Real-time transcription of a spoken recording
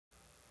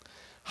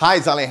Hi,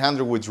 it's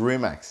Alejandro with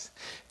RE/MAX.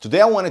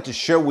 Today I wanted to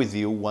share with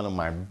you one of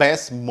my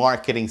best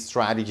marketing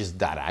strategies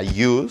that I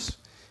use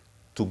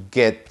to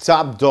get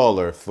top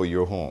dollar for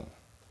your home.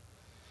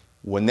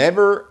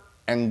 Whenever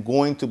I'm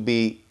going to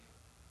be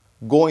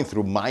going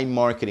through my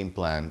marketing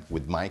plan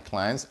with my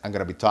clients, I'm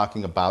going to be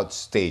talking about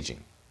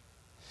staging.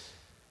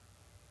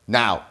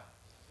 Now,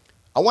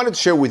 I wanted to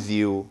share with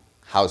you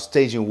how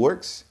staging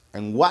works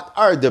and what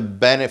are the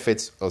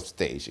benefits of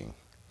staging.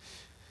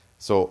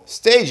 So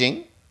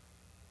staging,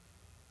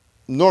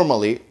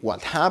 normally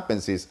what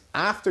happens is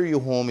after your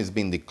home is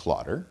being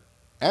decluttered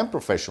and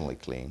professionally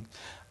cleaned,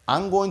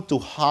 I'm going to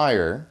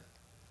hire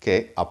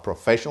a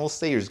professional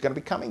stager. Is going to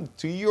be coming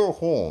to your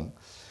home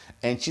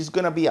and she's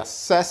going to be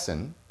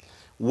assessing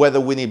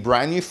whether we need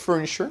brand new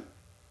furniture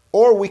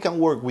or we can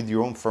work with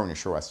your own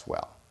furniture as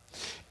well.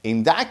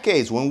 In that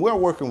case, when we're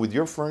working with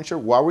your furniture,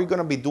 what we're going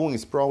to be doing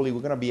is probably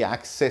we're going to be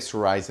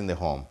accessorizing the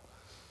home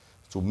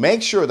to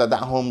make sure that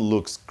that home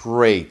looks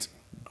great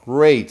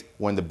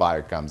when the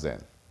buyer comes in.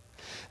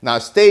 Now,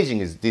 staging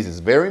this is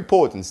very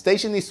important.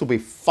 Staging needs to be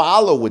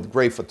followed with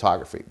great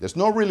photography. There's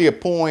not really a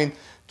point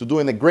to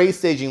doing a great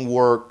staging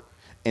work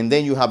and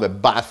then you have a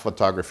bad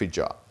photography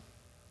job.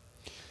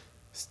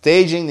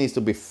 Staging needs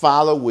to be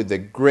followed with a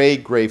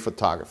great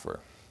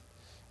photographer.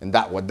 And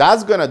what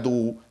that's gonna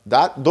do,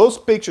 those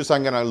pictures are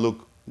gonna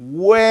look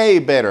way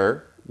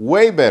better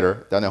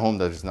than a home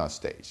that is not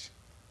staged.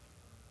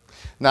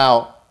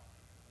 Now,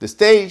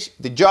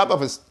 the job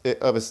of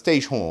a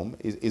staged home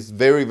is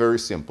very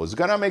simple. It's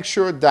gonna make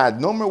sure that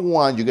number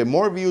one, you get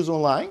more views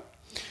online,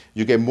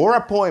 you get more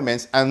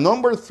appointments, and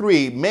number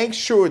three, make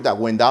sure that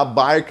when that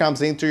buyer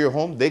comes into your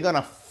home, they're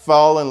gonna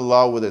fall in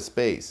love with the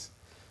space.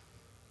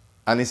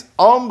 And it's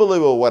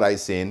unbelievable what I've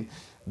seen,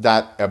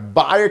 that a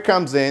buyer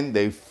comes in,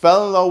 they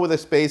fell in love with the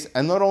space,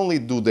 and not only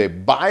do they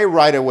buy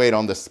right away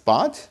on the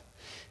spot,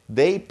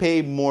 they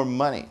pay more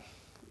money.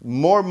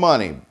 More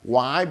money.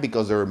 Why?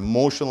 Because they're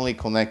emotionally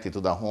connected to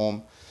the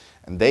home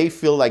and they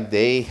feel like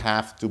they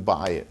have to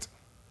buy it.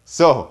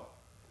 So,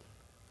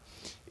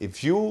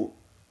 if you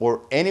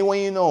or anyone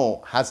you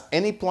know has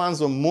any plans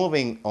on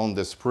moving on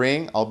the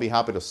spring, I'll be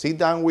happy to sit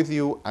down with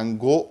you and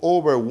go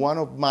over one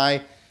of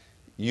my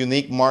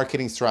unique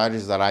marketing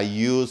strategies that I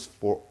use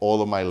for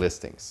all of my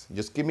listings.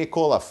 Just give me a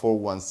call at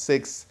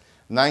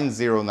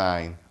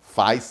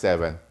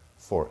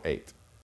 416-909-5748.